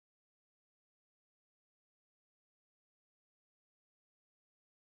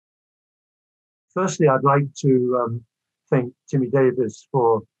Firstly, I'd like to thank Timmy Davis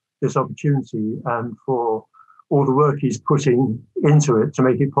for this opportunity and for all the work he's putting into it to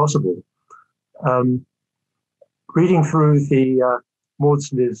make it possible. Reading through the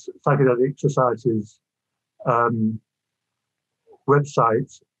Maudsley Psychedelic Society's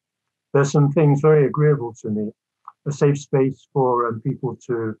website, there's some things very agreeable to me. A safe space for people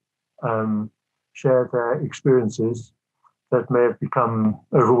to share their experiences that may have become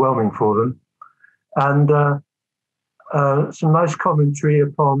overwhelming for them, and some nice commentary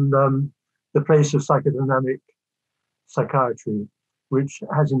upon the place of psychodynamic psychiatry, which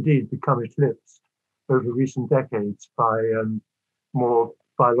has indeed become eclipsed over recent decades by more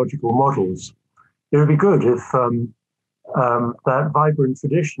biological models. It would be good if that vibrant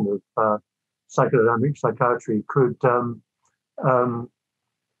tradition of psychodynamic psychiatry could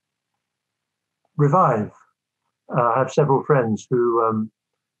revive. I have several friends who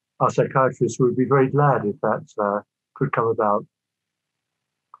are psychiatrists who would be very glad if that could come about.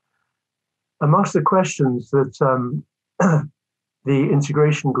 Amongst the questions that the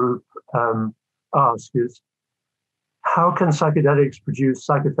integration group asks is, how can psychedelics produce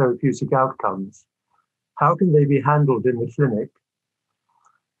psychotherapeutic outcomes? How can they be handled in the clinic?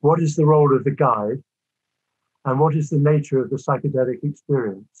 What is the role of the guide? And what is the nature of the psychedelic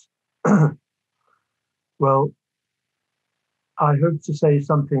experience? Well, I hope to say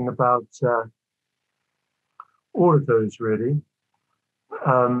something about all of those, really.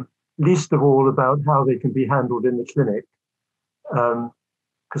 Least of all about how they can be handled in the clinic,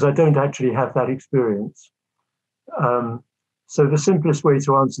 because I don't actually have that experience. So the simplest way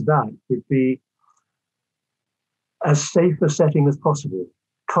to answer that would be as safe a setting as possible.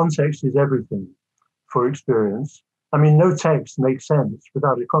 Context is everything for experience. I mean, no text makes sense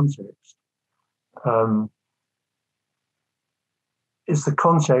without a context. It's the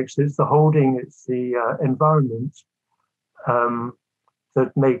context, it's the holding, it's the environment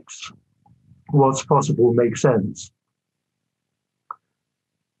that makes what's possible make sense.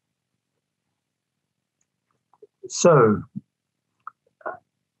 So,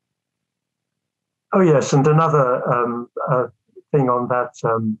 oh yes, and another thing on that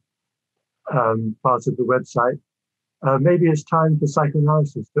part of the website, maybe it's time for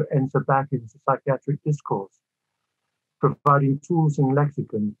psychoanalysis to enter back into psychiatric discourse, providing tools and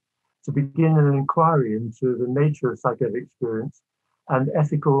lexicon to begin an inquiry into the nature of psychedelic experience and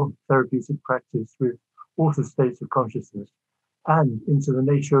ethical therapeutic practice with altered states of consciousness, and into the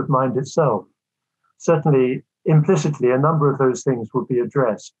nature of mind itself. Certainly, implicitly, a number of those things will be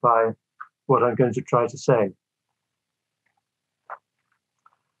addressed by what I'm going to try to say.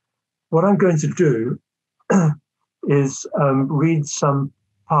 What I'm going to do is read some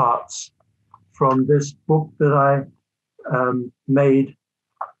parts from this book that I made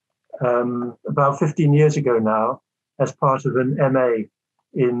about 15 years ago now as part of an MA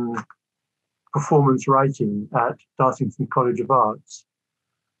in performance writing at Dartington College of Arts.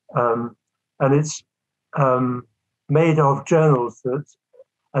 And it's made of journals that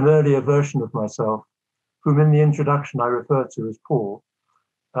an earlier version of myself, whom in the introduction I refer to as Paul,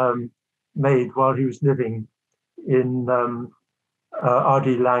 made while he was living in R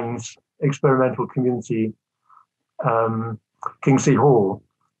D Laing's experimental community, Kingsley Hall,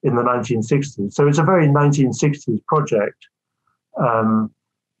 in the 1960s. So it's a very 1960s project,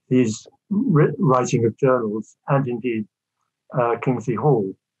 these writing of journals, and indeed Kingsley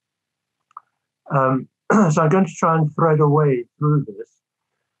Hall. So I'm going to try and thread a way through this.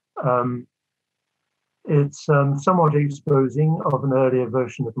 It's somewhat exposing of an earlier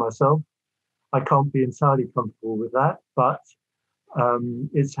version of myself. I can't be entirely comfortable with that, but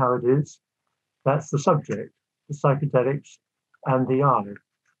it's how it is. That's the subject, the psychedelics and the I.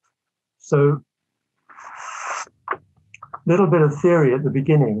 So, a little bit of theory at the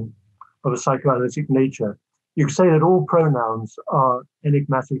beginning of a psychoanalytic nature. You could say that all pronouns are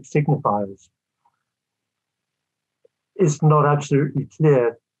enigmatic signifiers. It's not absolutely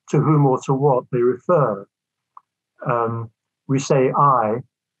clear to whom or to what they refer. We say I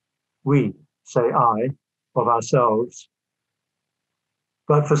of ourselves,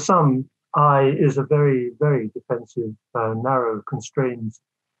 but for some, I is a very, very defensive, narrow, constrained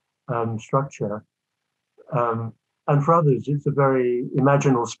structure. And for others, it's a very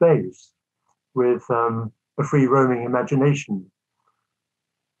imaginal space with a free roaming imagination.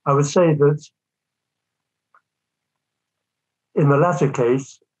 I would say that in the latter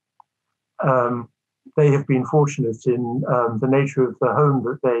case, they have been fortunate in the nature of the home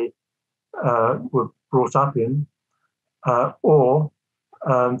that they were brought up in, or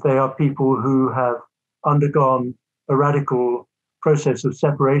they are people who have undergone a radical process of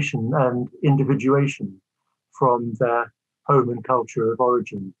separation and individuation from their home and culture of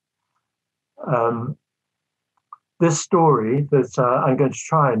origin. This story that I'm going to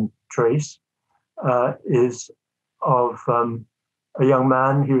try and trace is of a young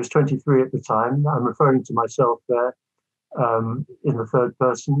man. He was 23 at the time. I'm referring to myself there in the third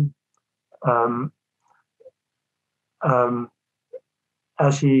person.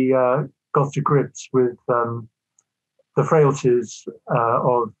 As he got to grips with the frailties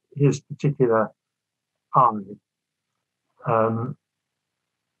of his particular eye.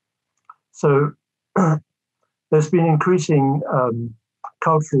 So there's been increasing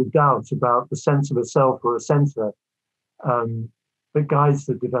cultural doubt about the sense of a self or a center that guides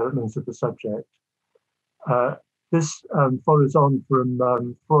the development of the subject. This follows on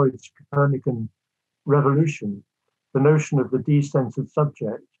from Freud's Copernican revolution, the notion of the decentered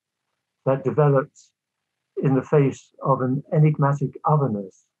subject that develops in the face of an enigmatic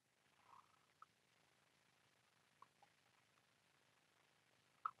otherness.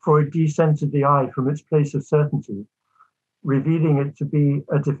 Freud decentered the I from its place of certainty, revealing it to be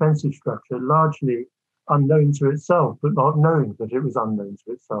a defensive structure largely unknown to itself, but not knowing that it was unknown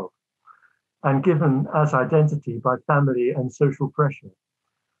to itself, and given as identity by family and social pressure,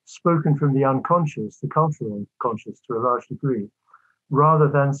 spoken from the unconscious, the cultural unconscious to a large degree, rather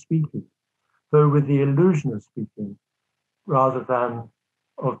than speaking, though with the illusion of speaking, rather than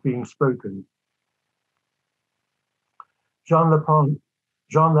of being spoken. Jean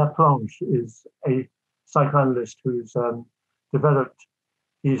Laplanche is a psychoanalyst who's developed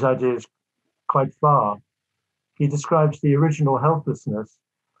these ideas quite far. He describes the original helplessness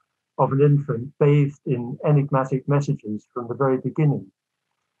of an infant bathed in enigmatic messages from the very beginning.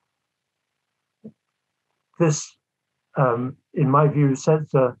 This, in my view,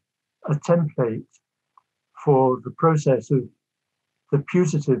 sets a template for the process of the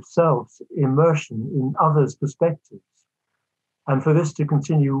putative self's immersion in others' perspectives, and for this to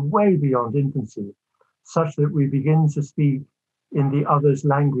continue way beyond infancy, such that we begin to speak in the other's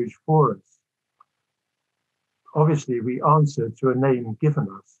language for us. Obviously, we answer to a name given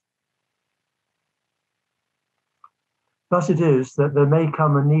us. Thus it is that there may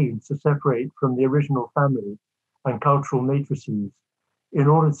come a need to separate from the original family and cultural matrices in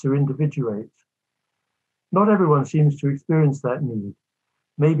order to individuate. Not everyone seems to experience that need.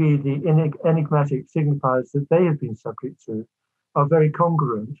 Maybe the enigmatic signifiers that they have been subject to are very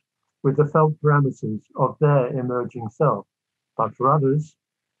congruent with the felt parameters of their emerging self. But for others,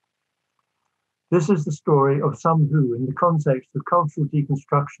 this is the story of some who, in the context of cultural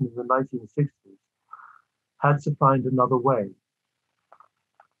deconstruction in the 1960s, had to find another way.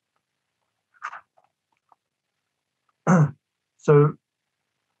 So,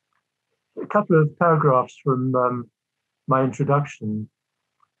 a couple of paragraphs from my introduction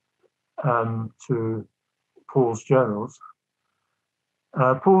to Paul's journals.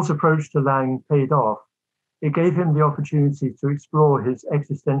 Paul's approach to Laing paid off. It gave him the opportunity to explore his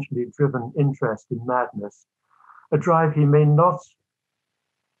existentially driven interest in madness, a drive he may not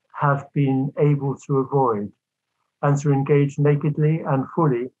have been able to avoid, and to engage nakedly and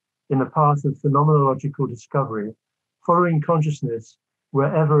fully in a path of phenomenological discovery, following consciousness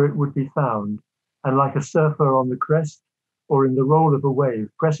wherever it would be found, and like a surfer on the crest or in the roll of a wave,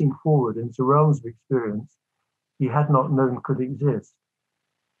 pressing forward into realms of experience he had not known could exist.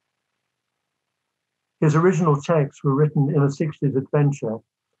 His original texts were written in a 60s adventure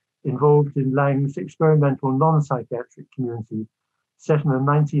involved in Laing's experimental non-psychiatric community set in a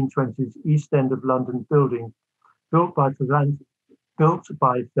 1920s East End of London building built by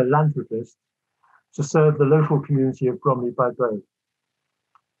philanthropists to serve the local community of Bromley by Bow.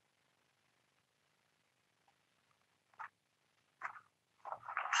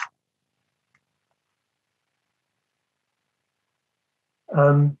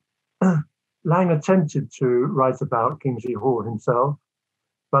 Laing attempted to write about Kingsley Hall himself,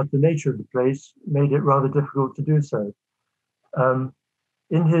 but the nature of the place made it rather difficult to do so.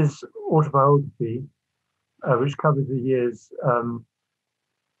 In his autobiography, which covered the years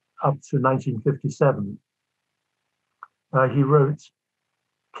up to 1957, he wrote,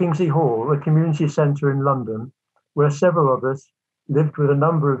 Kingsley Hall, a community centre in London, where several of us lived with a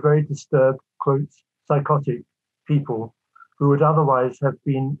number of very disturbed, quote, psychotic people who would otherwise have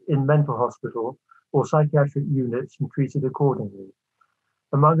been in mental hospital or psychiatric units and treated accordingly.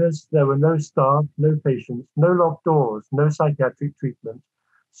 Among us, there were no staff, no patients, no locked doors, no psychiatric treatment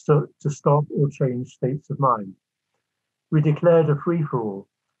to stop or change states of mind. We declared a free-for-all,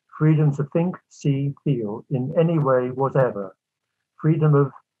 freedom to think, see, feel in any way, whatever, freedom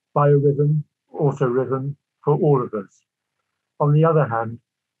of biorhythm, autorhythm for all of us. On the other hand,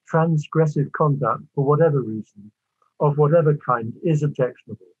 transgressive conduct, for whatever reason, of whatever kind, is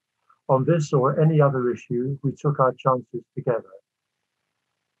objectionable. On this or any other issue, we took our chances together.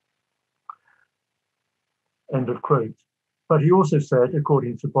 End of quote. But he also said,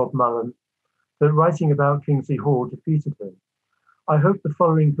 according to Bob Mullen, that writing about Kingsley Hall defeated him. I hope the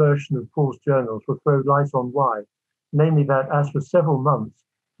following version of Paul's journals will throw light on why, namely that as for several months,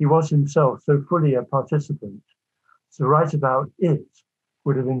 he was himself so fully a participant. To write about it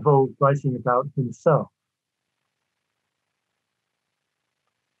would have involved writing about himself.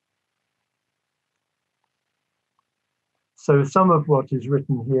 So some of what is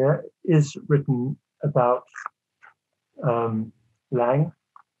written here is written about Laing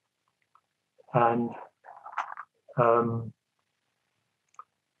and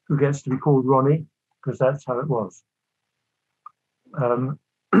who gets to be called Ronnie, because that's how it was.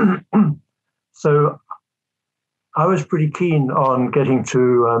 So I was pretty keen on getting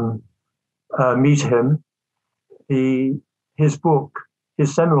to meet him. His book,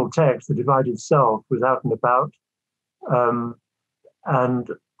 his seminal text, The Divided Self, was out and about and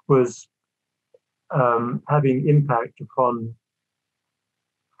was having impact upon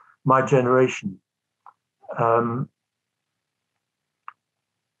my generation.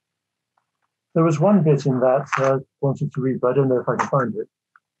 There was one bit in that I wanted to read, but I don't know if I can find it.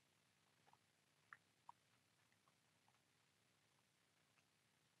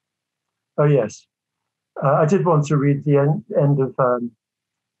 Oh, yes. I did want to read the end of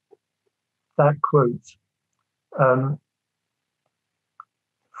that quote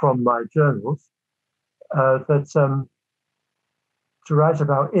from my journals, that to write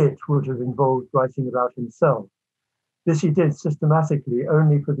about it would have involved writing about himself. This he did systematically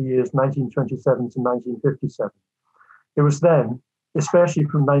only for the years 1927 to 1957. It was then, especially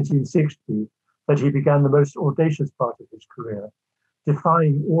from 1960, that he began the most audacious part of his career,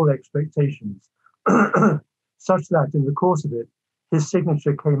 defying all expectations, such that in the course of it, his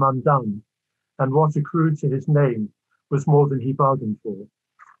signature came undone, and what accrued to his name was more than he bargained for.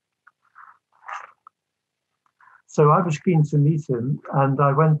 So I was keen to meet him, and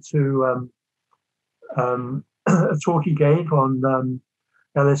I went to a talk he gave on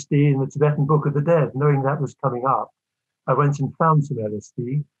LSD in the Tibetan Book of the Dead. Knowing that was coming up, I went and found some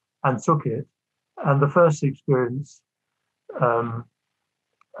LSD and took it. And the first experience, I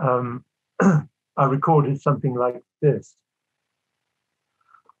recorded something like this.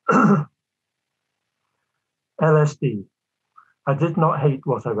 LSD. I did not hate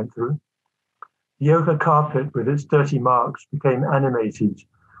what I went through. The ochre carpet with its dirty marks became animated,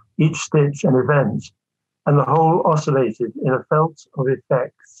 each stitch an event, and the whole oscillated in a felt of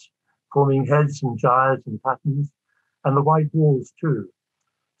effects, forming heads and gyres and patterns, and the white walls too.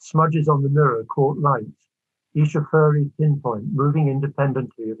 Smudges on the mirror caught light, each a furry pinpoint moving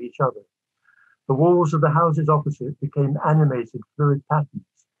independently of each other. The walls of the houses opposite became animated fluid patterns.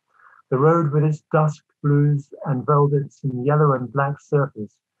 The road with its dusk blues and velvets and yellow and black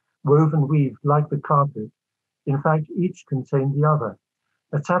surface, woven weaved like the carpet. In fact, each contained the other,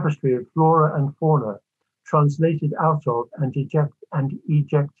 a tapestry of flora and fauna, translated out of and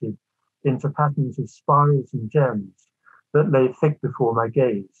ejected into patterns of spirals and gems that lay thick before my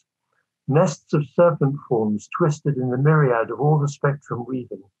gaze. Nests of serpent forms twisted in the myriad of all the spectrum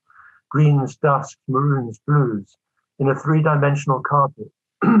weaving, greens, dusks, maroons, blues, in a three-dimensional carpet,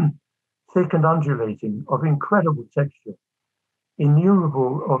 thick and undulating, of incredible texture.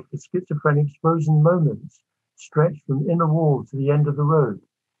 Innumerable of the schizophrenic's frozen moments stretched from inner wall to the end of the road,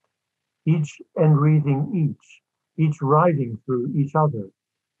 each enwreathing each riding through each other,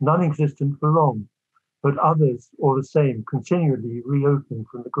 none existent for long, but others, all the same, continually reopening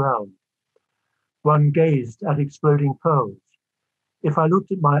from the ground. One gazed at exploding pearls. If I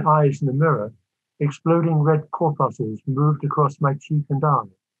looked at my eyes in the mirror, exploding red corpuscles moved across my cheek and eye,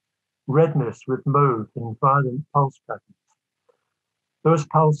 redness with mauve in violent pulse patterns. There was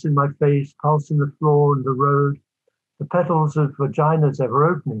pulse in my face, pulse in the floor and the road, the petals of vaginas ever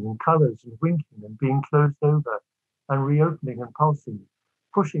opening in colors and winking and being closed over and reopening and pulsing,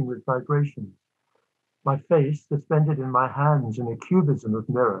 pushing with vibrations. My face, suspended in my hands in a cubism of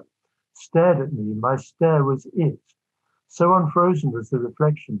mirror, stared at me. My stare was it. So unfrozen was the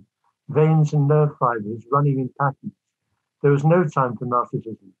reflection, veins and nerve fibers running in patterns. There was no time for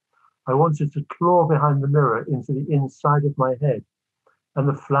narcissism. I wanted to claw behind the mirror into the inside of my head. And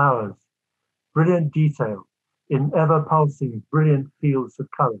the flowers, brilliant detail in ever-pulsing, brilliant fields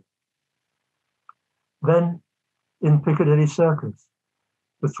of color. Then, in Piccadilly Circus,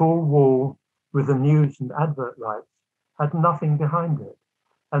 the tall wall with the news and advert lights had nothing behind it,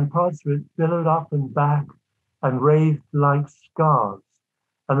 and parts of it billowed up and back and raved like scars,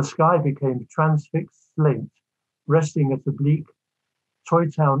 and the sky became transfixed slate, resting at a bleak Toy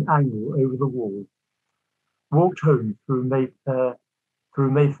Town angle over the wall. Walked home through Mayfair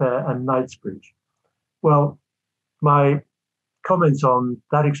and Knightsbridge. Well, my comment on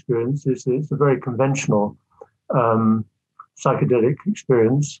that experience is that it's a very conventional psychedelic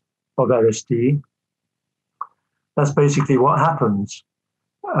experience of LSD. That's basically what happens.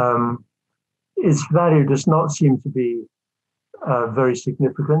 Its value does not seem to be very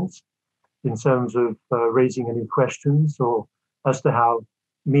significant in terms of raising any questions or as to how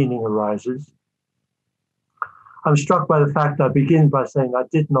meaning arises. I'm struck by the fact I begin by saying I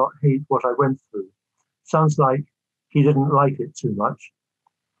did not hate what I went through. Sounds like he didn't like it too much.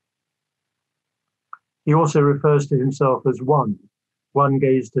 He also refers to himself as one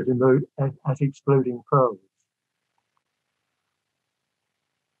gazed at exploding pearls.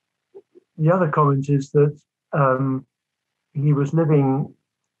 The other comment is that he was living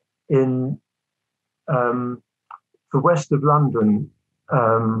in the west of London,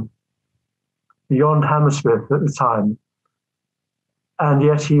 beyond Hammersmith at the time, and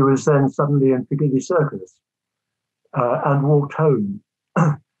yet he was then suddenly in Piccadilly Circus and walked home.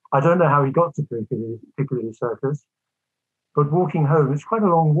 I don't know how he got to Piccadilly Circus, but walking home, it's quite a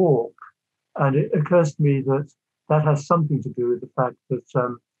long walk, and it occurs to me that that has something to do with the fact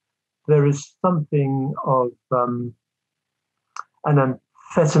that there is something of an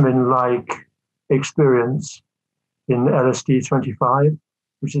amphetamine-like experience in LSD 25,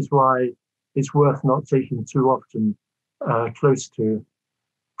 which is why it's worth not taking too often close to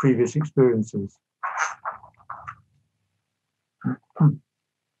previous experiences.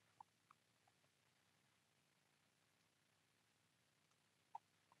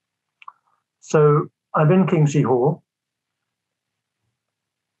 So I'm in Kingsley Hall,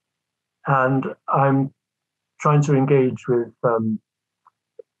 and I'm trying to engage with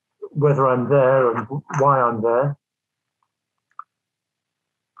whether I'm there and why I'm there.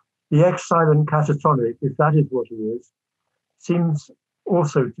 The ex-silent catatonic, if that is what he is, seems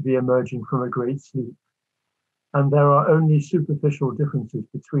also to be emerging from a great sleep, and there are only superficial differences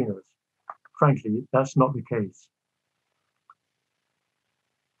between us. Frankly, that's not the case.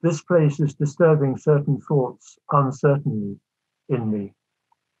 This place is disturbing certain thoughts uncertainly in me.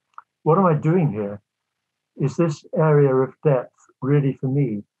 What am I doing here? Is this area of depth really for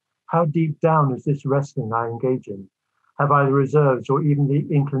me? How deep down is this wrestling I engage in? Have I the reserves or even the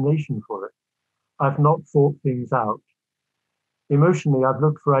inclination for it? I've not thought things out. Emotionally, I've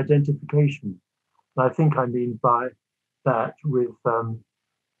looked for identification. And I think I mean by that with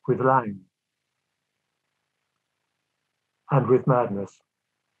Laing and with madness.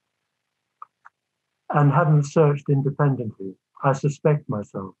 And haven't searched independently. I suspect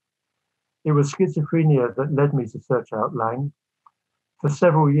myself. It was schizophrenia that led me to search out Laing. For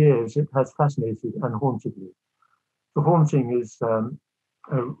several years, it has fascinated and haunted me. The haunting is a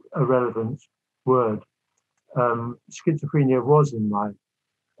relevant word. Schizophrenia was in my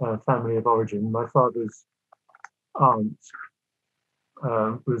family of origin. My father's aunt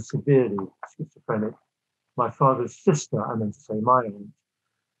was severely schizophrenic. My father's sister, I meant to say, my aunt.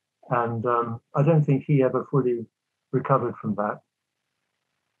 And I don't think he ever fully recovered from that,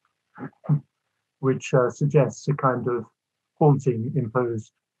 which suggests a kind of haunting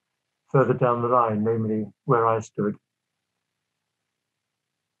imposed further down the line, namely where I stood.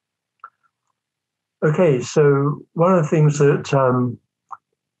 Okay, so one of the things that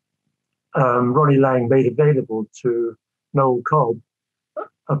Ronnie Laing made available to Noel Cobb,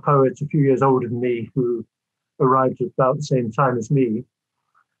 a poet a few years older than me who arrived at about the same time as me,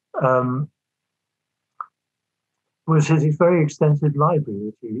 was his very extensive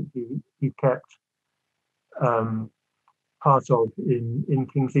library that he kept part of in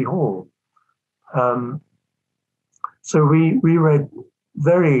Kingsley Hall. So we read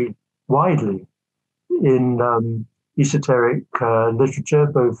very widely in esoteric literature,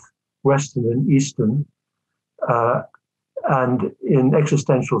 both Western and Eastern, and in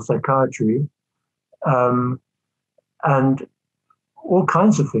existential psychiatry, and all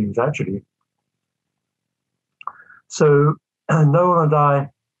kinds of things, actually. So Noel and I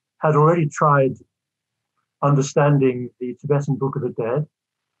had already tried understanding the Tibetan Book of the Dead,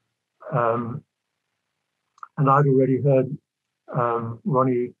 and I'd already heard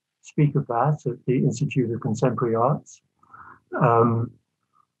Ronnie speak of that at the Institute of Contemporary Arts,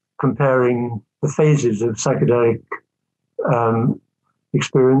 comparing the phases of psychedelic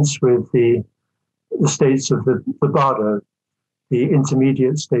experience with the states of the bardo, the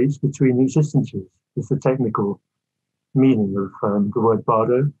intermediate states between existences, is the technical meaning of the word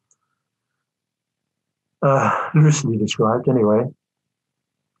bardo. loosely described anyway.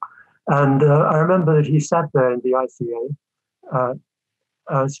 And I remember that he sat there in the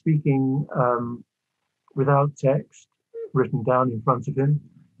ICA speaking without text written down in front of him,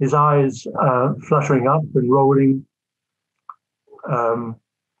 his eyes fluttering up and rolling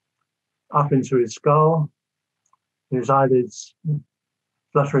up into his skull, his eyelids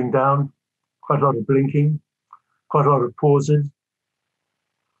fluttering down, quite a lot of blinking, quite a lot of pauses.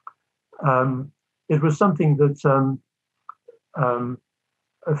 It was something that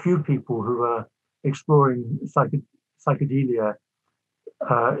a few people who were exploring psychedelia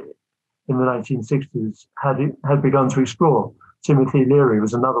in the 1960s had begun to explore. Timothy Leary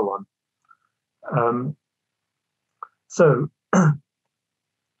was another one. So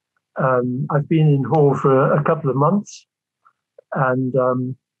I've been in Hall for a couple of months, and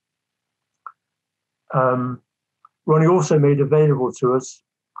Ronnie also made available to us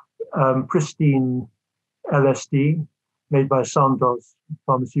pristine LSD made by Sandoz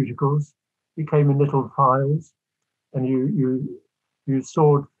Pharmaceuticals. It came in little vials, and you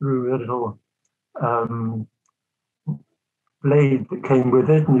sawed through a little blade that came with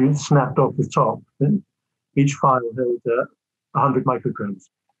it, and you snapped off the top. And each vial held 100 micrograms.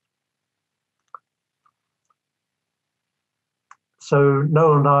 So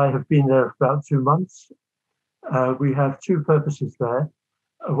Noel and I have been there for about 2 months. We have two purposes there.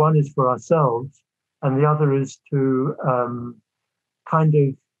 One is for ourselves, and the other is to kind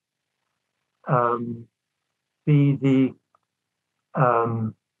of be the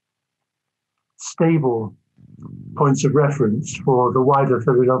stable points of reference for the wider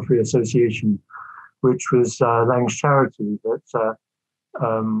Philadelphia Association, which was Laing's charity that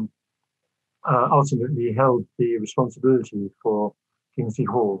ultimately held the responsibility for Kingsley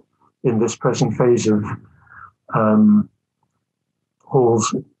Hall in this present phase of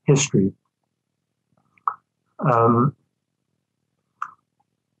Hall's history. I'll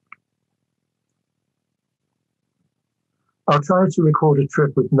try to record a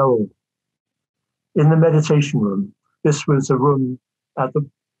trip with Noel. In the meditation room, this was a room at the,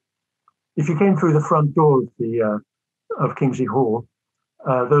 if you came through the front door of Kingsley Hall,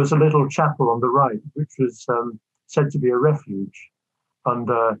 there was a little chapel on the right, which was said to be a refuge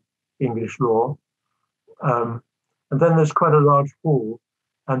under English law. And then there's quite a large hall,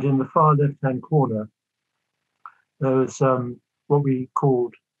 and in the far left-hand corner, there was what we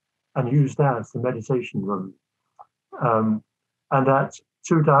called and used as the meditation room. And at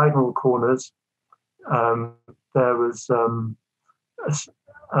two diagonal corners, there was a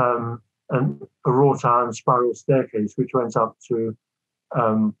wrought iron spiral staircase which went up to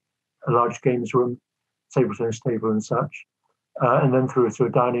a large games room, table tennis table and such, and then through to a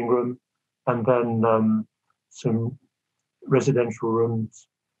dining room, and then some residential rooms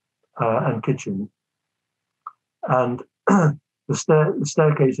and kitchen. And the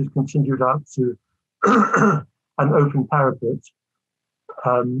staircases continued up to an open parapet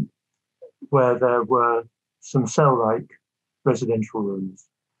where there were some cell-like residential rooms.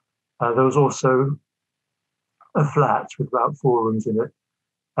 There was also a flat with about 4 rooms in it,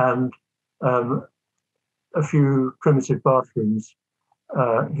 and a few primitive bathrooms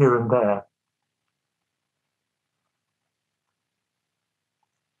here and there.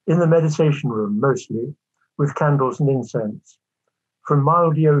 In the meditation room, mostly, with candles and incense. From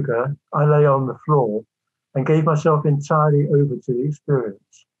mild yoga, I lay on the floor and gave myself entirely over to the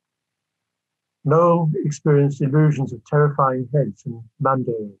experience. Noel experienced illusions of terrifying heads and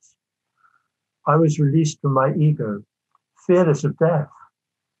mandalas. I was released from my ego, fearless of death,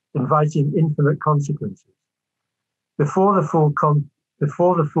 inviting infinite consequences. Before the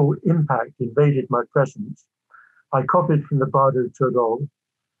full impact invaded my presence, I copied from the Bardo Todol,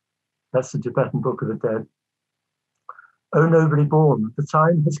 that's the Tibetan Book of the Dead. O nobly born, the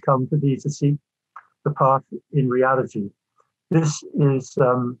time has come for thee to seek the path in reality. This is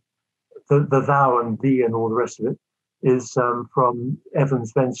the thou and thee and all the rest of it is from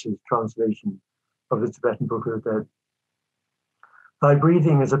Evans Vence's translation of the Tibetan Book of the Dead. Thy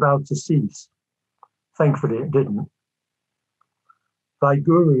breathing is about to cease. Thankfully it didn't. Thy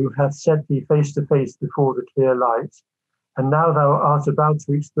guru hath set thee face to face before the clear light, and now thou art about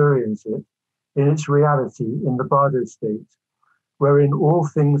to experience it in its reality in the Bardo state, wherein all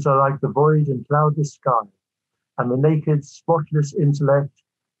things are like the void and cloudless sky, and the naked, spotless intellect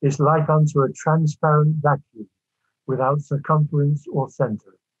is like unto a transparent vacuum without circumference or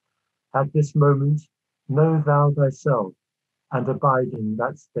center. At this moment, know thou thyself and abide in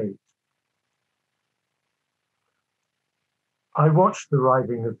that state. I watched the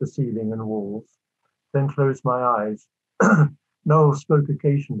writhing of the ceiling and walls, then closed my eyes. Noel spoke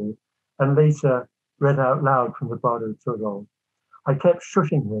occasionally, and later read out loud from the Bardo Todol. I kept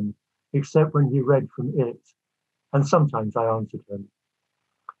shushing him, except when he read from it, and sometimes I answered him.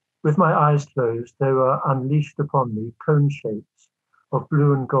 With my eyes closed, there were unleashed upon me cone shapes of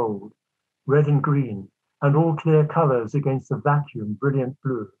blue and gold, red and green, and all clear colors against a vacuum, brilliant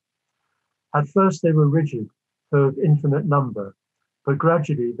blue. At first they were rigid, though of infinite number, but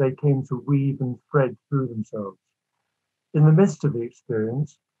gradually they came to weave and thread through themselves. In the midst of the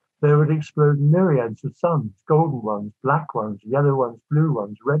experience, there would explode myriads of suns, golden ones, black ones, yellow ones, blue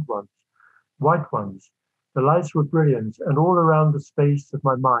ones, red ones, white ones. The lights were brilliant, and all around the space of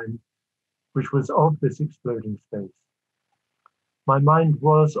my mind, which was of this exploding space. My mind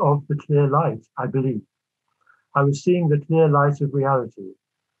was of the clear light, I believe. I was seeing the clear light of reality,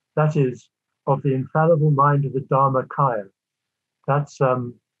 that is, of the infallible mind of the Dharmakaya. That's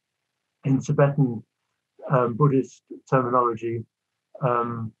in Tibetan Buddhist terminology,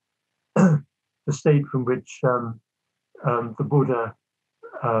 the state from which the Buddha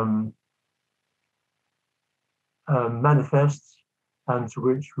manifests and to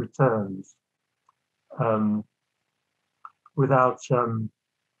which returns without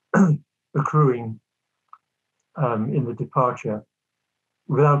accruing in the departure,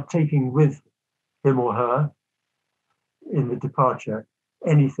 without taking with him or her in the departure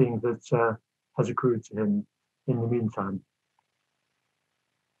anything that has accrued to him in the meantime.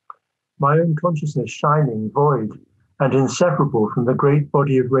 My own consciousness, shining, void, and inseparable from the great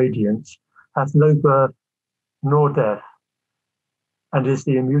body of radiance, hath no birth nor death, and is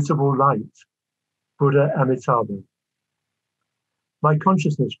the immutable light, Buddha Amitabha. My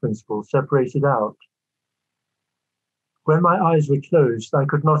consciousness principle separated out. When my eyes were closed, I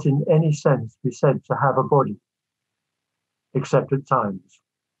could not in any sense be said to have a body, except at times.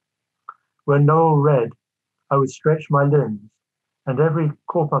 When Noel read, I would stretch my limbs, and every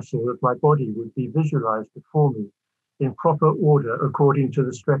corpuscle of my body would be visualized before me in proper order according to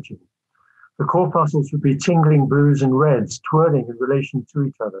the stretching. The corpuscles would be tingling blues and reds, twirling in relation to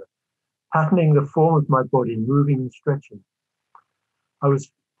each other, patterning the form of my body, moving and stretching. I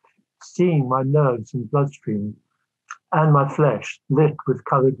was seeing my nerves and bloodstream and my flesh lit with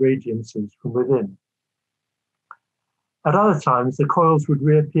colored radiances from within. At other times, the coils would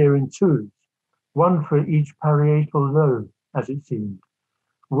reappear in twos, one for each parietal lobe, as it seemed,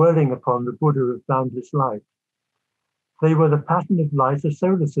 whirling upon the Buddha of boundless light. They were the pattern of light a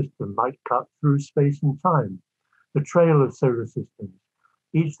solar system might cut through space and time, the trail of solar systems,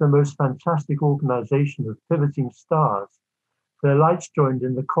 each the most fantastic organization of pivoting stars. Their lights joined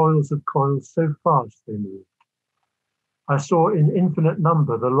in the coils of coils so fast they moved. I saw in infinite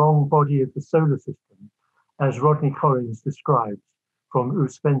number the long body of the solar system, as Rodney Collins describes from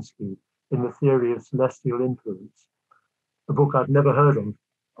Ouspensky in The Theory of Celestial Influence, a book I'd never heard of,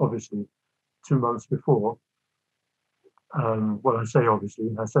 obviously, 2 months before. Well, I say obviously,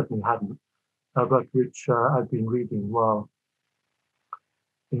 I certainly hadn't, but which I've been reading while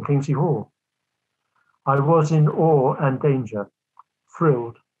in Kingsley Hall. I was in awe and danger,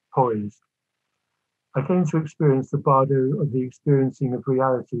 thrilled, poised. I came to experience the bardo of the experiencing of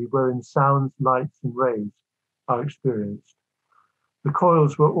reality, wherein sounds, lights, and rays are experienced. The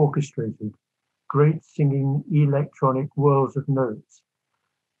coils were orchestrated, great singing electronic whirls of notes.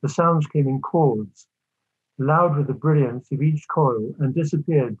 The sounds came in chords, loud with the brilliance of each coil, and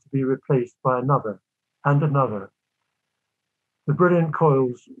disappeared to be replaced by another and another. The brilliant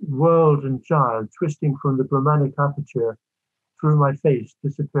coils whirled and gyred, twisting from the Brahmanic aperture through my face,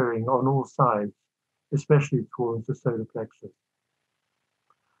 disappearing on all sides, especially towards the solar plexus.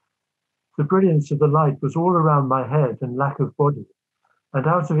 The brilliance of the light was all around my head and lack of body, and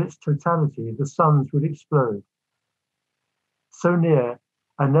out of its totality the suns would explode. So near,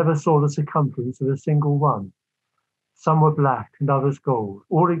 I never saw the circumference of a single one. Some were black and others gold,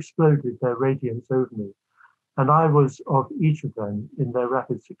 all exploded their radiance over me, and I was of each of them in their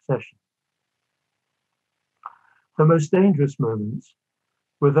rapid succession. The most dangerous moments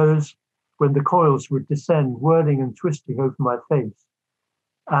were those when the coils would descend, whirling and twisting over my face,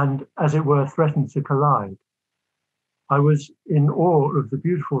 and, as it were, threatened to collide. I was in awe of the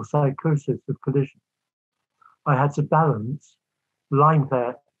beautiful psychosis of collision. I had to balance, lying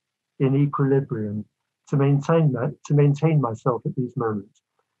there in equilibrium, to maintain myself at these moments.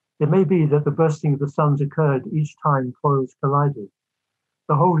 It may be that the bursting of the suns occurred each time coils collided.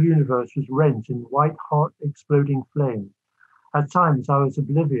 The whole universe was rent in white-hot, exploding flame. At times, I was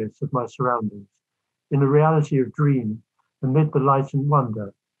oblivious of my surroundings. In a reality of dream, amid the light and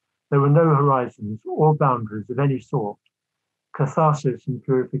wonder, there were no horizons or boundaries of any sort. Catharsis and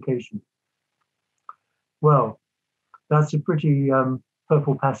purification. Well, that's a pretty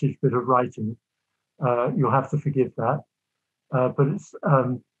purple passage bit of writing. You'll have to forgive that. But it's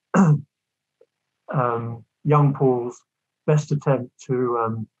young Paul's best attempt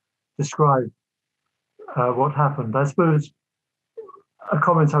to describe what happened. I suppose a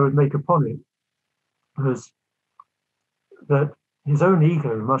comment I would make upon it was that his own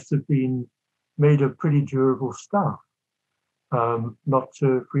ego must have been made of pretty durable stuff, not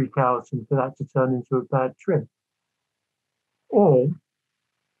to freak out and for that to turn into a bad trip. Or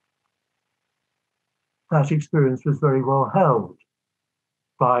that experience was very well held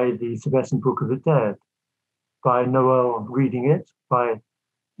by the Tibetan Book of the Dead, by Noel reading it, by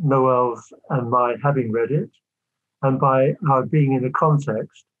Noel's and my having read it, and by our being in a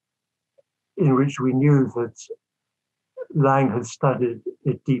context in which we knew that Laing had studied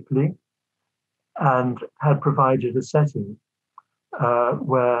it deeply and had provided a setting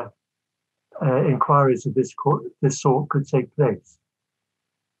where inquiries of this sort could take place.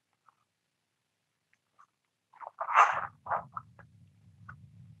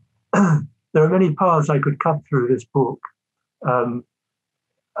 There are many paths I could cut through this book to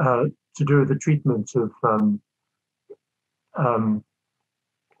do with the treatment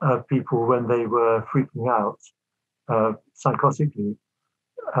of people when they were freaking out psychotically,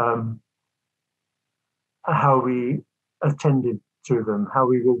 how we attended to them, how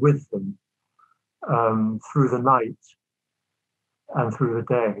we were with them through the night and through the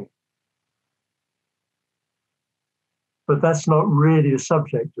day. But that's not really the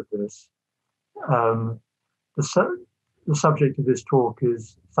subject of this. The subject of this talk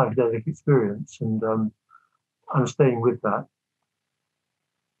is psychedelic experience, and I'm staying with that.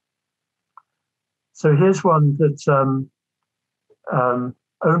 So here's one that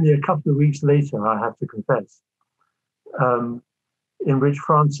only a couple of weeks later, I have to confess, in which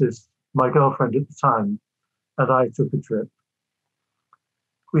Frances, my girlfriend at the time, and I took a trip.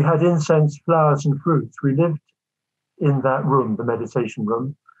 We had incense, flowers, and fruits. We lived in that room, the meditation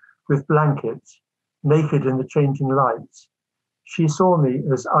room, with blankets, naked in the changing lights. She saw me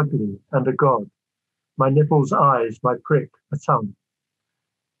as ugly and a god, my nipples, eyes, my prick, a tongue.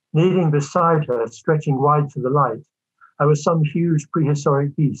 Kneeling beside her, stretching wide to the light, I was some huge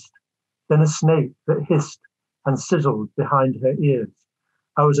prehistoric beast, then a snake that hissed and sizzled behind her ears.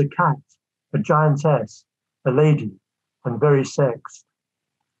 I was a cat, a giantess, a lady, and very sexed.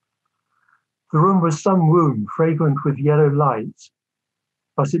 The room was some womb, fragrant with yellow light,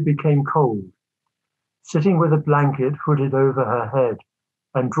 but it became cold. Sitting with a blanket hooded over her head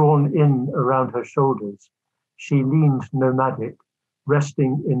and drawn in around her shoulders, she leaned nomadic,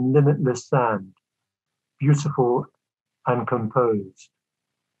 resting in limitless sand, beautiful and composed.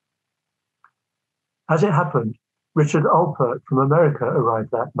 As it happened, Richard Alpert from America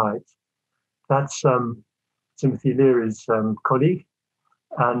arrived that night. That's Timothy Leary's colleague,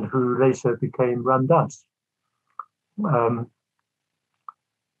 and who later became Ram Dass. Knowing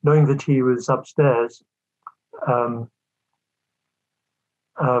that he was upstairs, I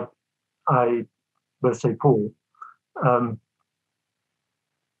will say Paul,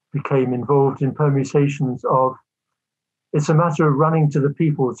 became involved in permutations of, it's a matter of running to the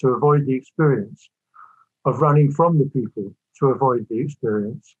people to avoid the experience, of running from the people to avoid the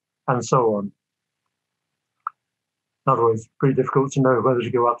experience, and so on. In other words, pretty difficult to know whether to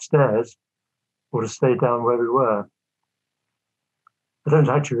go upstairs or to stay down where we were. I don't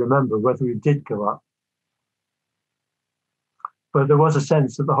actually remember whether we did go up, but there was a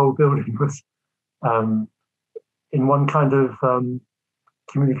sense that the whole building was in one kind of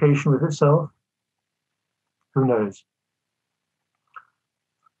communication with itself. Who knows?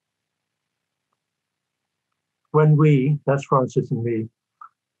 When we, that's Frances and me,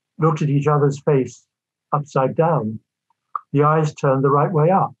 looked at each other's face upside down, the eyes turned the right way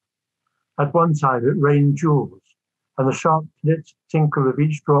up. At one time it rained jewels, and the sharp tinkle of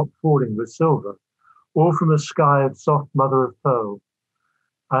each drop falling was silver, all from a sky of soft mother of pearl.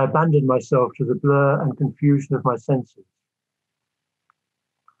 I abandoned myself to the blur and confusion of my senses.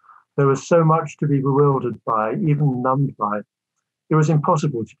 There was so much to be bewildered by, even numbed by. It was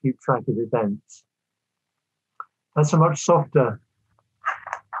impossible to keep track of events. That's a much softer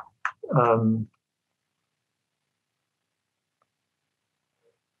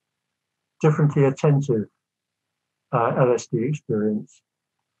differently attentive LSD experience.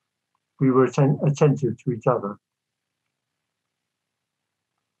 We were attentive to each other.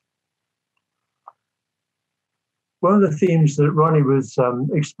 One of the themes that Ronnie was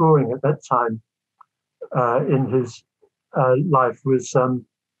exploring at that time in his life was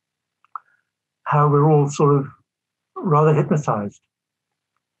how we're all sort of rather hypnotized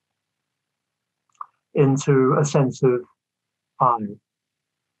into a sense of I.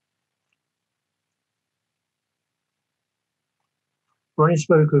 Ronnie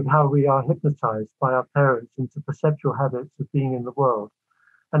spoke of how we are hypnotized by our parents into perceptual habits of being in the world,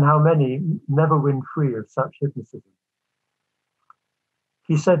 and how many never win free of such hypnotism.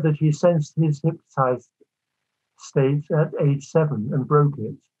 He said that he sensed his hypnotized state at age 7 and broke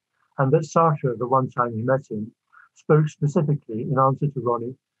it, and that Sartre, the one time he met him, spoke specifically in answer to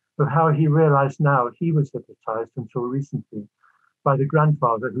Ronnie of how he realized now he was hypnotized until recently by the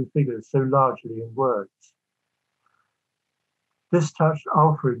grandfather who figures so largely in words. This touched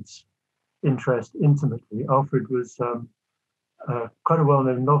Alfred's interest intimately. Alfred was quite a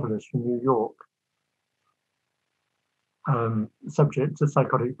well-known novelist from New York, subject to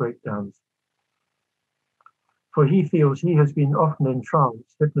psychotic breakdowns. For he feels he has been often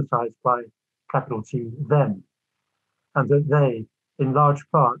entranced, hypnotized by capital T, them, and that they, in large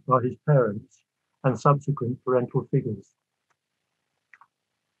part, are his parents and subsequent parental figures.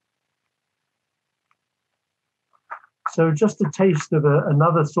 So just a taste of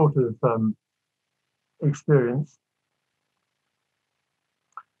another sort of experience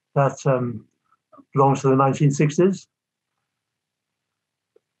that belongs to the 1960s.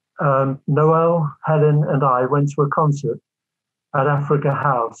 Noel, Helen, and I went to a concert at Africa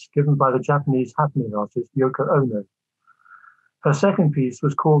House given by the Japanese happening artist Yoko Ono. Her second piece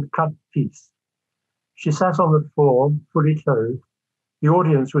was called Cut Piece. She sat on the floor, fully clothed. The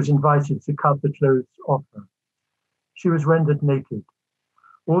audience was invited to cut the clothes off her. She was rendered naked.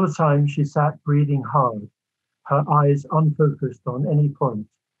 All the time she sat breathing hard, her eyes unfocused on any point,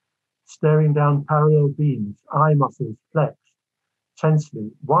 staring down parallel beams, eye muscles flexed, tensely,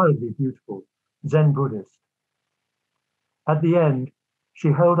 wildly beautiful, Zen Buddhist. At the end, she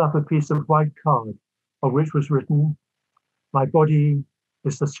held up a piece of white card on which was written, "My body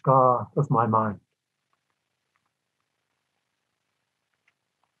is the scar of my mind."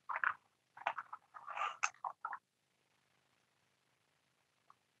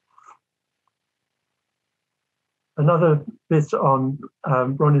 Another bit on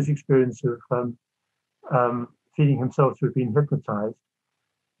Ronnie's experience of feeling himself to have been hypnotized.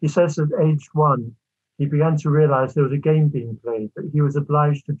 He says at age 1, he began to realize there was a game being played, but he was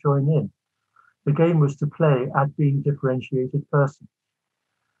obliged to join in. The game was to play at being differentiated persons.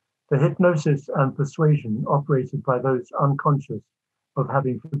 The hypnosis and persuasion operated by those unconscious of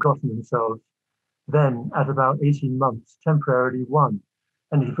having forgotten themselves, then at about 18 months temporarily won,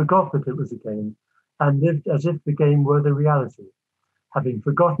 and he forgot that it was a game and lived as if the game were the reality. Having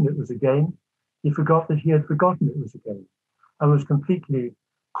forgotten it was a game, he forgot that he had forgotten it was a game and was completely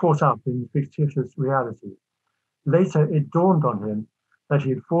caught up in fictitious reality. Later, it dawned on him that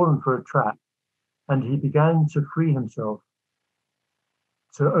he had fallen for a trap, and he began to free himself,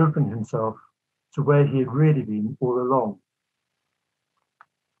 to open himself to where he had really been all along.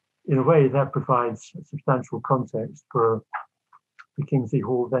 In a way, that provides a substantial context for the Kingsley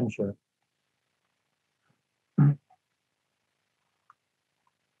Hall venture.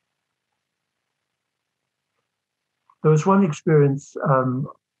 There was one experience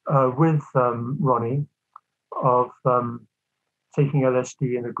with Ronnie of taking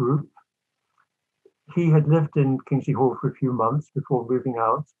LSD in a group. He had lived in Kingsley Hall for a few months before moving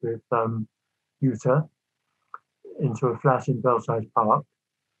out with Utah into a flat in Belsize Park.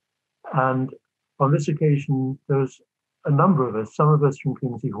 And on this occasion, there was a number of us, some of us from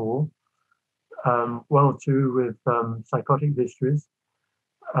Kingsley Hall, one or two with psychotic histories,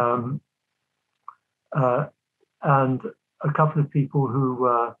 and a couple of people who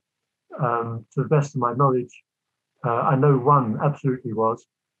were, to the best of my knowledge, I know one absolutely was,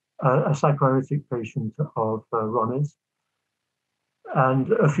 a psychoanalytic patient of Ronnie's,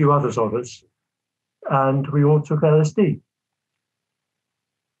 and a few others of us, and we all took LSD.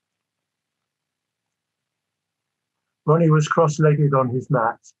 Ronnie was cross-legged on his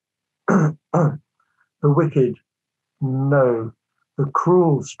mat. The wicked, no, the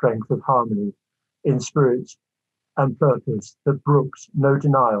cruel strength of harmony in spirit and purpose that brooks no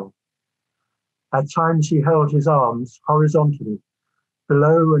denial. At times he held his arms horizontally,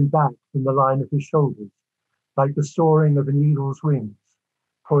 below and back from the line of his shoulders, like the soaring of an eagle's wings,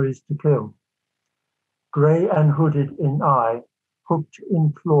 poised to kill. Grey and hooded in eye, hooked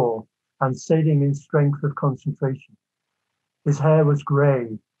in claw, and sailing in strength of concentration. His hair was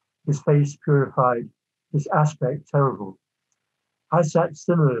grey, his face purified, his aspect terrible. I sat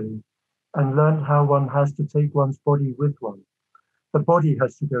similarly and learned how one has to take one's body with one. The body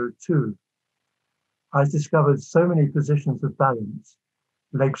has to go too. I discovered so many positions of balance,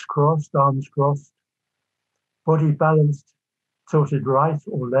 legs crossed, arms crossed, body balanced, tilted right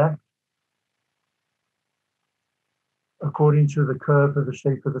or left, according to the curve of the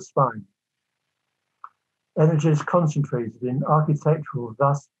shape of the spine. Energy is concentrated in architectural,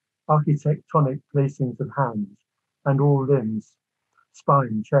 thus architectonic placings of hands and all limbs,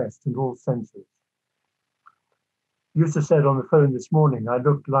 spine, chest, and all senses. Yusa said on the phone this morning, I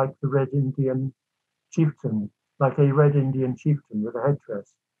looked like a red Indian chieftain with a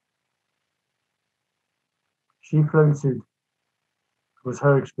headdress. She floated, was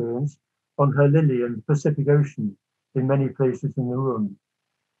her experience, on her lily in the Pacific Ocean in many places in the room.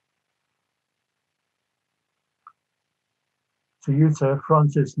 To Yuta,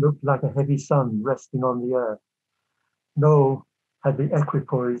 Francis looked like a heavy sun resting on the earth. Noel had the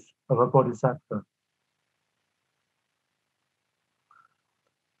equipoise of a bodhisattva.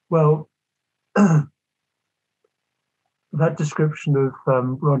 Well, that description of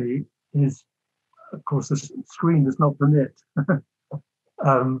Ronnie is, of course, the screen does not permit.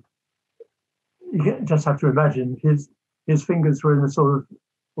 You just have to imagine his fingers were in a sort of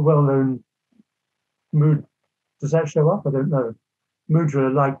well-known mood. Does that show up? I don't know.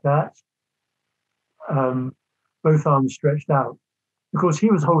 Mudra like that, both arms stretched out, because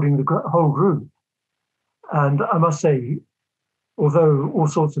he was holding the whole group. And I must say, although all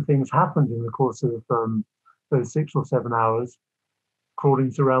sorts of things happened in the course of those 6 or 7 hours,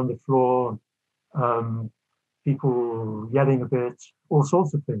 crawlings around the floor, people yelling a bit, all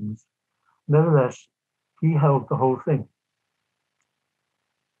sorts of things, nevertheless, he held the whole thing.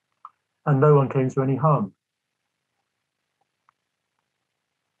 And no one came to any harm.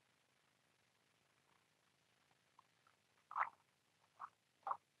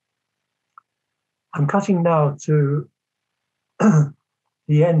 I'm cutting now to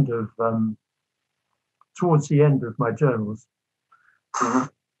the end of, towards the end of my journals. For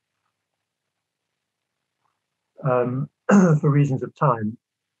reasons of time,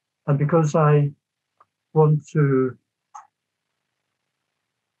 and because I want to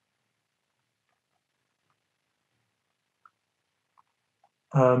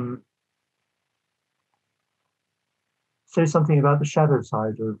say something about the shadow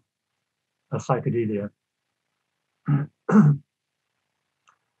side of psychedelia.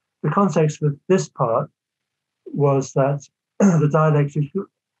 The context for this part was that the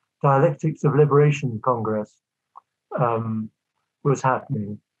Dialectics of Liberation Congress was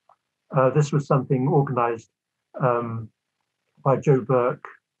happening. This was something organized by Joe Burke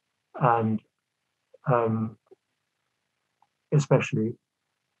and especially,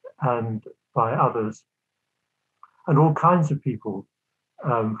 and by others, and all kinds of people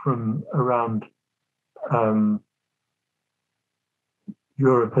from around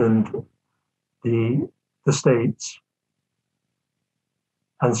Europe and the States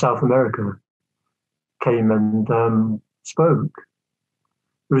and South America came and spoke.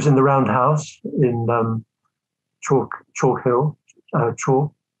 It was in the Round House in Chalk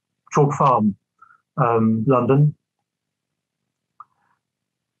Farm, London.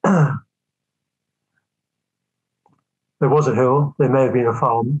 There was a hill, there may have been a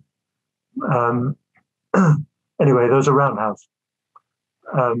farm. Anyway, there was a roundhouse,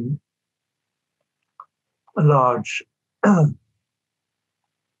 a large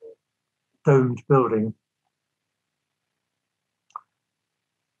domed building.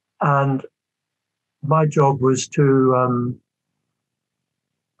 And my job was to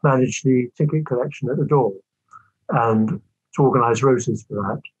manage the ticket collection at the door and to organize rotors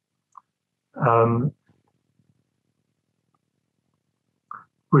for that.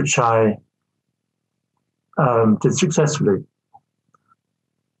 Which I did successfully.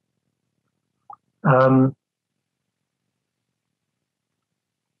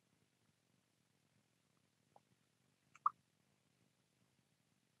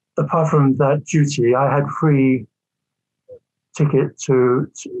 Apart from that duty, I had free ticket to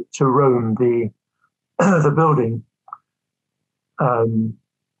roam the the building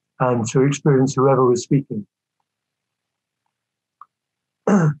and to experience whoever was speaking.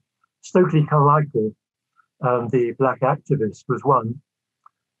 Stokely Carmichael, the black activist, was one,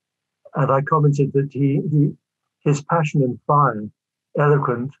 and I commented that his passion and fire,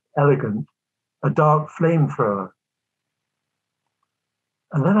 eloquent, elegant, a dark flamethrower.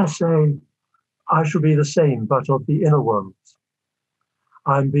 And then I say, I shall be the same, but of the inner worlds.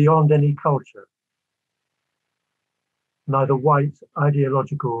 I'm beyond any culture, neither white,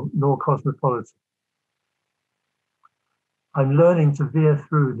 ideological, nor cosmopolitan. I'm learning to veer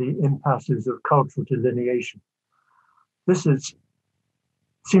through the impasses of cultural delineation. This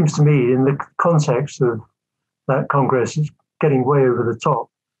seems to me, in the context of that Congress, is getting way over the top.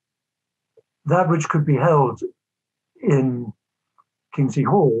 That which could be held in Kingsley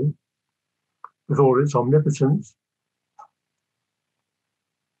Hall, with all its omnipotence,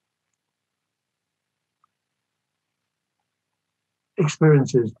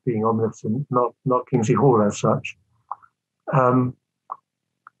 experiences being omnipotent, not Kingsley Hall as such,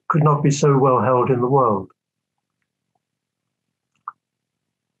 could not be so well held in the world.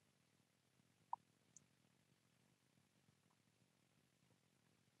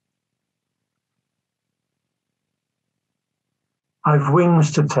 I've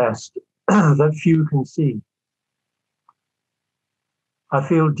wings to test that few can see. I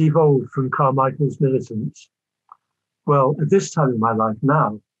feel devolved from Carmichael's militants. Well, at this time in my life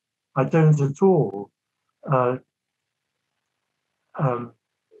now, I don't at all,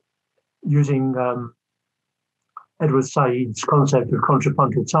 using Edward Said's concept of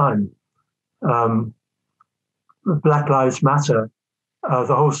contrapuntal time, Black Lives Matter,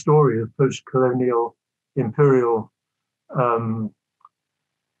 the whole story of post-colonial imperial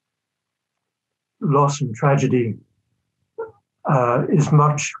loss and tragedy is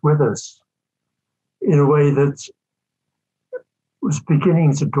much with us in a way that was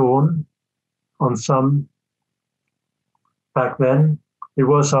beginning to dawn on some back then. It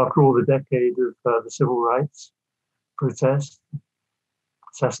was, after all, the decade of the civil rights protests,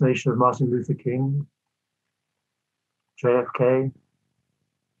 assassination of Martin Luther King, JFK.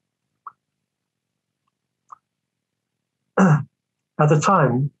 At the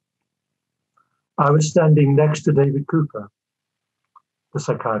time, I was standing next to David Cooper, the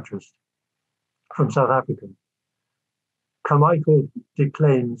psychiatrist from South Africa. Carmichael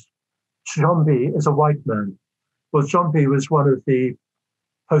declaims, Tshombe is a white man. Well, Tshombe was one of the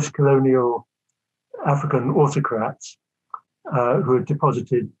post-colonial African autocrats who had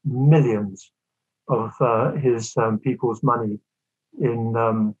deposited millions of his people's money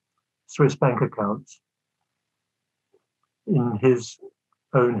in Swiss bank accounts in his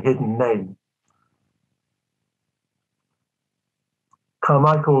own hidden name.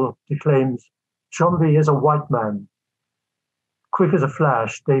 Carmichael declaims, Tshombe is a white man. Quick as a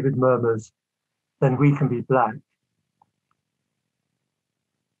flash, David murmurs, then we can be black.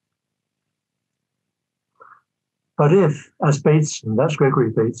 But if, as Bateson, that's Gregory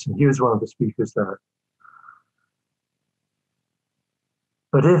Bateson, he was one of the speakers there.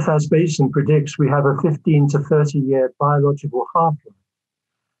 But if, as Bateson predicts, we have a 15 to 30 year biological half-life,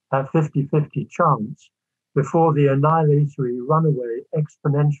 that 50-50 chance before the annihilatory runaway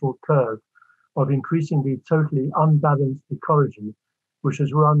exponential curve of increasingly totally unbalanced ecology, which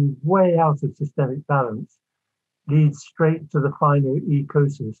has run way out of systemic balance, leads straight to the final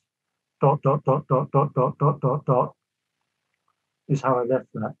ecosis, ... is how I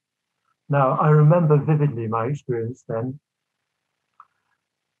left that. Now, I remember vividly my experience then.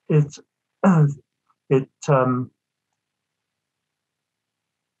 It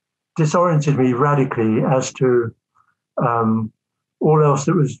disoriented me radically as to all else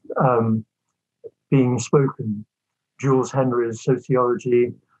that was being spoken. Jules Henry's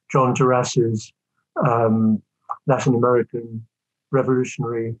sociology, John Jarras's Latin American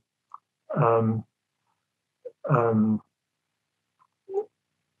revolutionary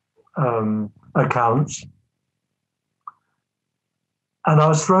accounts. And I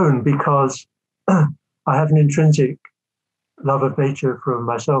was thrown because I have an intrinsic love of nature from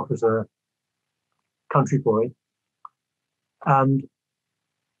myself as a country boy. And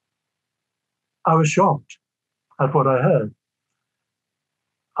I was shocked at what I heard.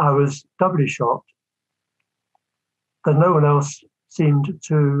 I was doubly shocked that no one else seemed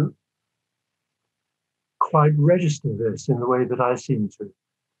to quite register this in the way that I seemed to.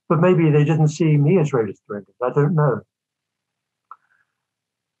 But maybe they didn't see me as registering it, I don't know.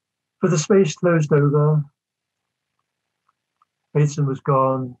 But the space closed over. Bateson was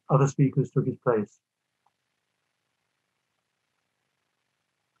gone, other speakers took his place.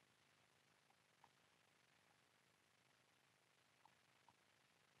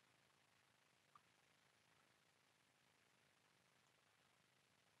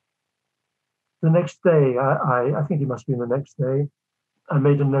 The next day, I think it must have been the next day, I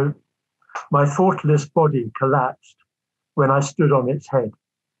made a note. My thoughtless body collapsed when I stood on its head.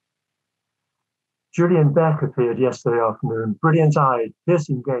 Julian Beck appeared yesterday afternoon, brilliant-eyed,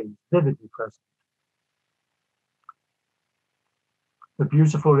 piercing gaze, vividly present. The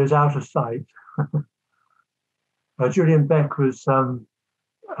beautiful is out of sight. Julian Beck was founder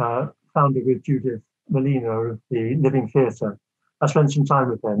with Judith Molina of the Living Theatre. I spent some time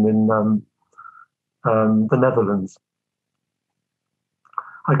with them in the Netherlands.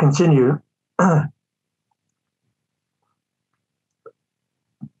 I continue.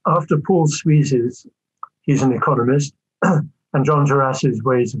 After Paul Sweeze's, he's an economist, and John Jarras's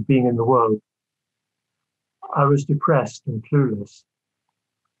ways of being in the world, I was depressed and clueless.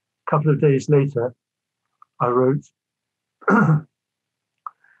 A couple of days later, I wrote,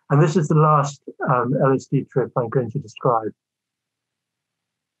 And this is the last LSD trip I'm going to describe.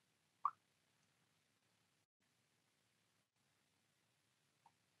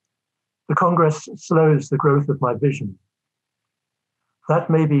 The Congress slows the growth of my vision. That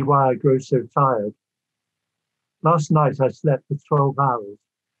may be why I grow so tired. Last night I slept for 12 hours,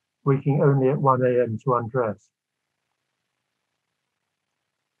 waking only at 1 a.m. to undress.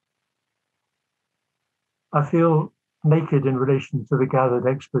 I feel naked in relation to the gathered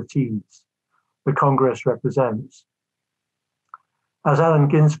expertise the Congress represents. As Allen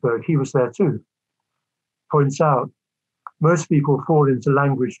Ginsberg, he was there too, points out, most people fall into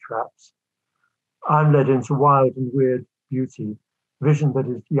language traps. I'm led into wild and weird beauty, vision that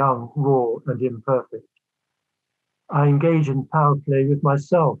is young, raw, and imperfect. I engage in power play with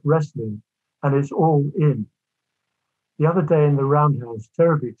myself, wrestling, and it's all in. The other day in the roundhouse,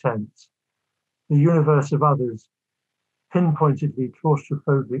 terribly tense, the universe of others, pinpointedly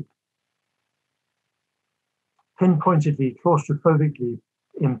claustrophobically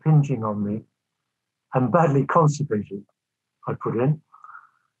impinging on me, and badly constipated, I put in.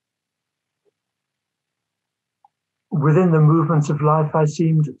 Within the movements of life, I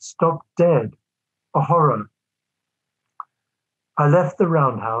seemed stopped dead, a horror. I left the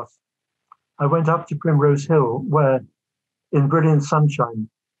roundhouse. I went up to Primrose Hill, where, in brilliant sunshine,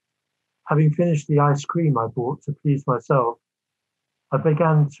 having finished the ice cream I bought to please myself, I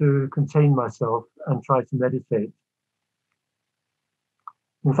began to contain myself and try to meditate.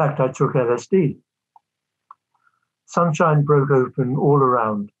 In fact, I took LSD. Sunshine broke open all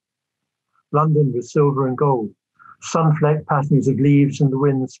around. London was silver and gold. Sun-flecked patterns of leaves in the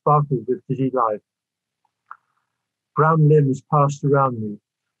wind sparkled with dizzy life. Brown limbs passed around me,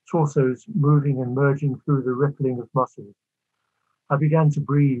 torsos moving and merging through the rippling of muscles. I began to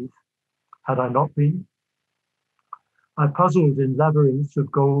breathe. Had I not been? I puzzled in labyrinths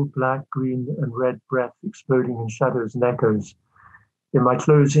of gold, black, green, and red breath exploding in shadows and echoes, in my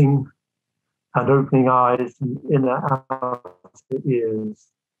closing and opening eyes and inner outer ears.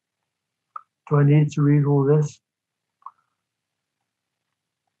 Do I need to read all this?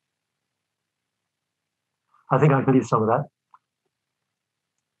 I think I can leave some of that.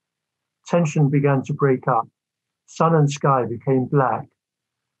 Tension began to break up. Sun and sky became black.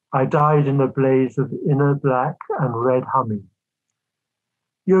 I died in a blaze of inner black and red humming.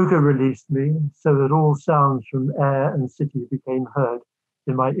 Yoga released me so that all sounds from air and city became heard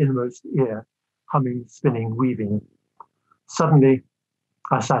in my innermost ear, humming, spinning, weaving. Suddenly,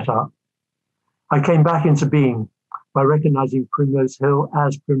 I sat up. I came back into being by recognizing Primrose Hill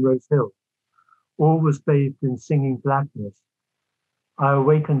as Primrose Hill. All was bathed in singing blackness. I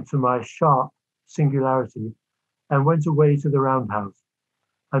awakened to my sharp singularity and went away to the roundhouse.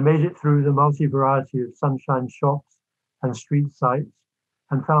 I made it through the multi-variety of sunshine shops and street sights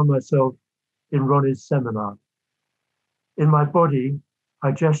and found myself in Ronnie's seminar. In my body,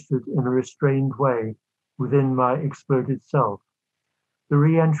 I gestured in a restrained way within my exploded self. The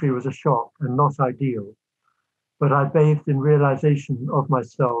re-entry was a shock and not ideal, but I bathed in realization of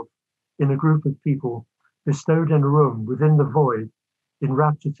myself in a group of people bestowed in a room within the void in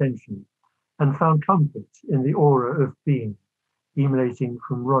rapt attention and found comfort in the aura of being emanating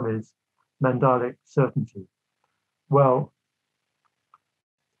from Ronnie's mandalic certainty. Well,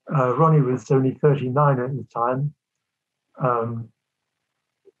 Ronnie was only 39 at the time,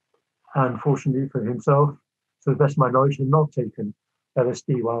 and fortunately for himself, to the best of my knowledge, had not taken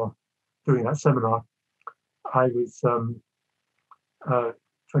LSD while doing that seminar. I was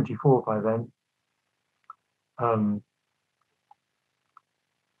 24 by then.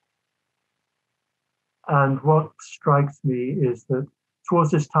 And what strikes me is that towards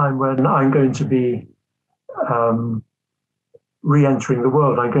this time when I'm going to be re-entering the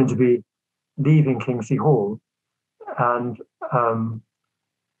world, I'm going to be leaving Kingsley Hall and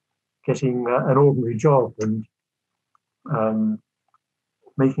getting an ordinary job and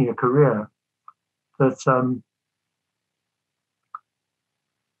making a career, that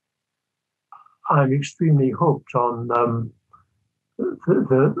I'm extremely hooked on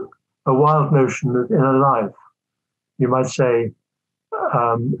a wild notion of inner life. You might say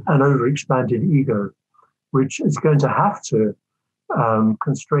an overexpanded ego, which is going to have to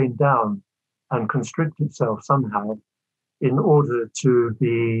constrain down and constrict itself somehow in order to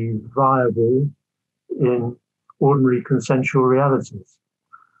be viable in ordinary consensual realities.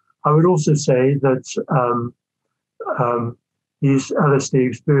 I would also say that these LSD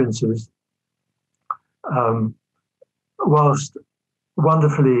experiences, whilst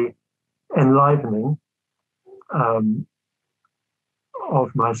wonderfully enlivening of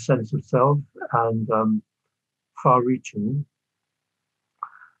my sense of self and far-reaching,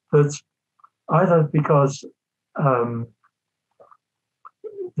 that either because the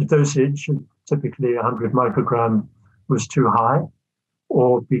dosage, typically 100 microgram, was too high,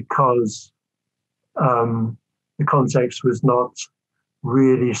 or because the context was not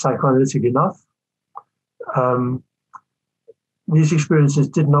really psychoanalytic enough. These experiences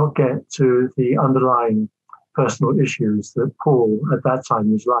did not get to the underlying personal issues that Paul, at that time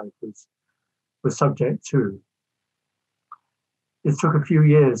in his life, was subject to. It took a few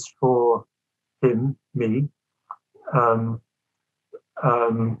years for me, to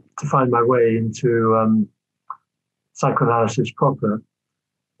find my way into psychoanalysis proper,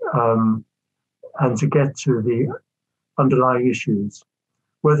 and to get to the underlying issues,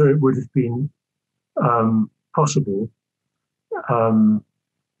 whether it would have been possible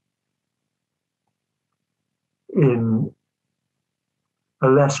in a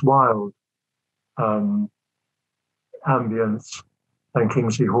less wild ambience than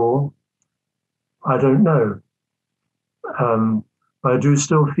Kingsley Hall. I don't know. But I do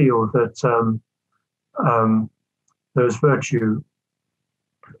still feel that there's virtue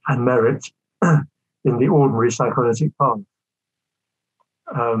and merit in the ordinary psychoanalytic path.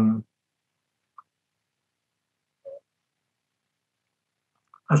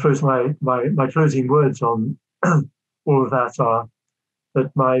 I suppose my closing words on all of that are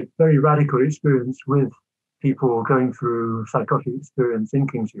that my very radical experience with people going through psychotic experience in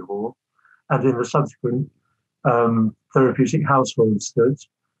Kingsley Hall and in the subsequent therapeutic households that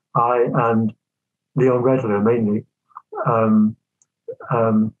I and Leon Redler mainly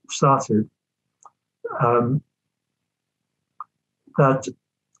started, that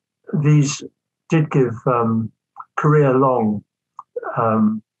these did give career-long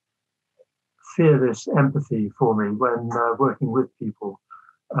fearless empathy for me when working with people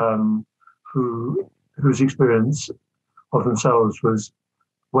whose experience of themselves was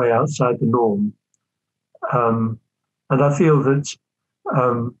way outside the norm. And I feel that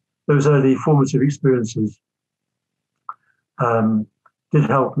those early formative experiences did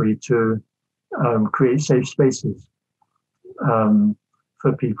help me to create safe spaces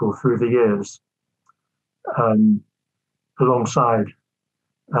for people through the years, alongside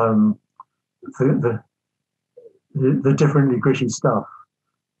the differently gritty stuff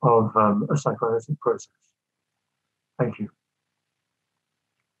of a psychoanalytic process. Thank you.